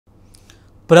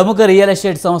ప్రముఖ real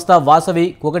estate సంస్థ వాసవి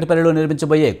కూకటిపల్లిలో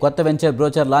నిర్మించబోయే కొత్త వెంచర్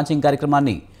బ్రోచర్ లాంచింగ్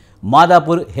కార్యక్రమాన్ని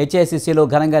మాదాపూర్ హెచ్ఏసిసిలో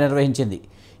ఘనంగా నిర్వహించింది।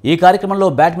 ఈ కార్యక్రమంలో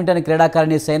బ్యాడ్మింటన్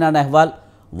క్రీడాకారిణి Saina Nehwal,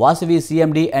 Vasavi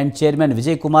CMD and chairman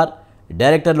Vijay Kumar,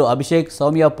 డైరెక్టర్లు అభిషేక్,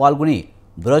 సౌమ్య పాల్గొని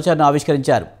బ్రోచర్ను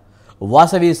ఆవిష్కరించారు।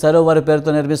 వాసవి సరోవర్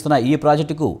పేరుతో నిర్మిస్తున్న ఈ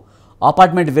ప్రాజెక్టుకు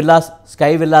అపార్ట్మెంట్ విల్లాస్,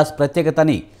 స్కై విల్లాస్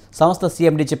ప్రత్యేకతని సంస్థ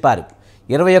సిఎండి చెప్పారు।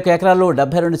 21 ఎకరాల్లో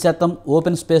 72%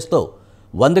 ఓపెన్ స్పేస్తో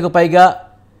 100కు పైగా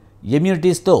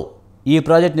ఎమ్యూనిటీస్తో ఈ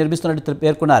ప్రాజెక్ట్ నిర్మిస్తున్నట్టు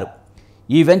పేర్కొన్నారు।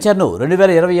 ఈ వెంచర్ను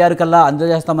 2026 కల్లా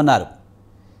అందజేస్తామన్నారు।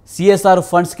 సిఎస్ఆర్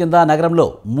ఫండ్స్ కింద నగరంలో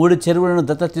 3 చెరువులను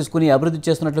దత్తత తీసుకుని అభివృద్ధి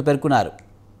చేస్తున్నట్లు పేర్కొన్నారు।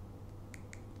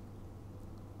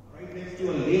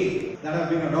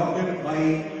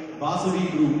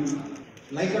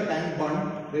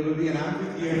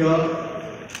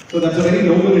 So that's a very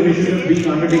noble initiative being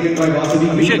undertaken by Vasavi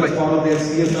Group as part of their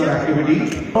CSR activity.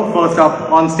 First up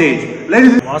on stage,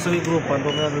 Vasavi group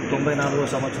 1994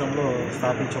 సంవత్సరంలో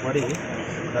స్థాపించబడి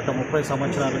గత 30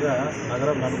 సంవత్సరాలుగా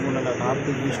నగరం నలుమూలల నార్త్,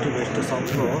 ఈస్ట్, వెస్ట్,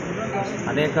 సౌత్లో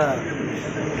అనేక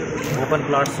ఓపెన్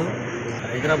ప్లాట్స్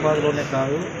హైదరాబాద్లోనే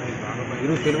కాదు,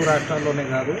 ఇరు తెలుగు రాష్ట్రాల్లోనే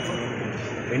కాదు,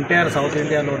 ఎంటైర్ సౌత్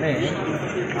ఇండియాలోనే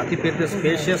అతిపెద్ద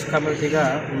స్పేషియస్ కమ్యూనిటీగా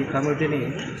ఈ కమ్యూనిటీని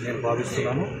నేను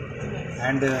భావిస్తున్నాను।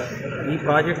 అండ్ ఈ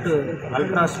project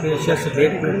ultra spacious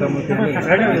date కమ్యూనిటీని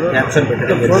capture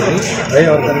పెట్టడం జరిగింది।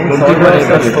 24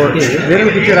 ఏకర్స్ తోటి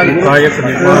ఈ ప్రాజెక్టు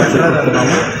నిర్మాణం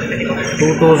చేస్తున్నాము।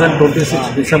 2026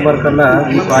 డిసెంబర్ కల్లా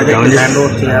ఈ ప్రాజెక్టు హ్యాండ్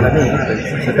ఓవర్ చేయాలని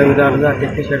శత విధాలుగా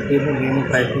టెక్నికల్ టీము మేము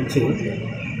ప్రయత్నించి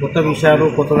కొత్త విషయాలు,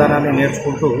 కొత్తదనాన్ని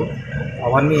నేర్చుకుంటూ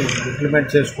అవన్నీ ఇంప్లిమెంట్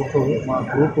చేసుకుంటూ మా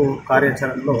గ్రూపు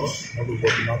కార్యాచరణలో ముందుకు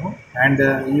పోతున్నాము। అండ్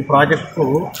ఈ ప్రాజెక్టుకు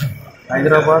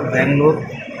హైదరాబాద్, బెంగళూరు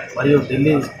మరియు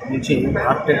ఢిల్లీ నుంచి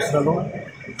ఆర్కిటెక్ట్స్లను,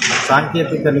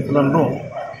 సాంకేతిక నిపుణులను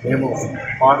మేము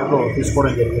పార్ట్లో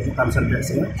తీసుకోవడం జరిగింది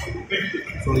కన్సల్టెన్సీ।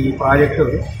 సో ఈ ప్రాజెక్టు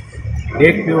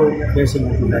డేట్ వ్యూ ఫేసింగ్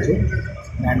ఉంటుంది।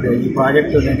 అండ్ ఈ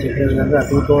ప్రాజెక్టు నేను చెప్పే విధంగా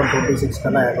 2026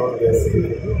 కల్లా అలౌట్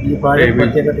చేస్తుంది। ఈ ప్రాజెక్ట్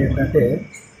ప్రత్యేకత ఏంటంటే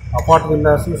అపార్ట్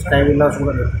విల్లాస్, స్కై విల్లాస్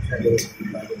కూడా నిర్మించడం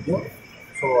జరుగుతుంది ప్రాజెక్టు।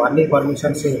 సో అన్ని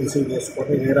పర్మిషన్స్ రిసీవ్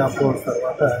చేసుకొని వేరే అప్రోచ్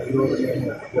తర్వాత ఈరోజు నేను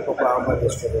ఎక్కువ ప్రారంభం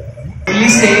చేసుకోబోతున్నాను।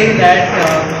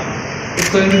 It's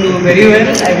going to do very well.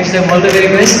 I wish them all the very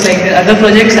best. Like the other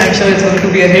projects, I'm sure it's going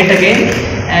to be a hit again.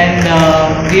 And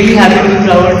really happy to be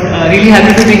proud, really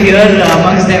happy to be here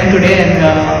amongst them today and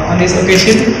on this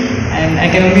occasion. And I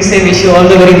can only say wish you all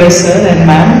the very best, sir and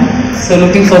ma'am. So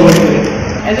looking forward to it.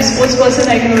 As a sports person,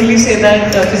 I can only say that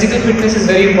physical fitness is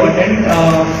very important,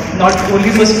 not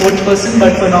only for sports person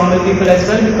but for normal people as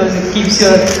well, because it keeps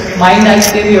your mind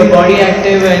active, your body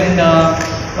active, and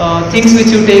things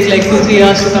which you take like 2-3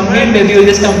 hours to complete, maybe you'll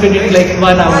just complete it in like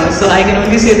 1 hour. So I can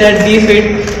only say that be fit,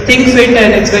 think fit,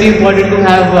 and it's very important to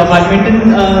have badminton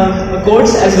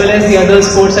courts as well as the other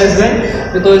sports as well,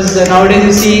 because nowadays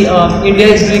you see India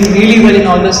is doing really well in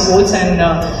all the sports, and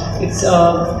it's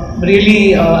really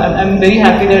I'm very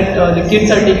happy that the kids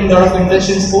are taking a lot of interest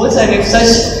in sports, and if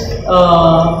such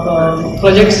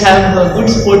projects have good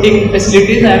sporting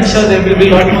facilities, I'm sure there will be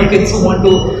a lot more kids who want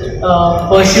to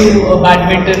pursue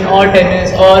badminton or tennis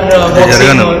or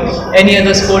boxing or any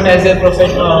other sport as their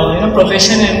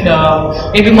profession, and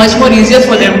it will be much more easier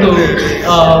for them to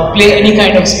play any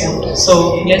kind of sport. So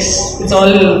yes, it's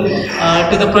all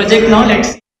to the project now.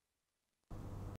 Let's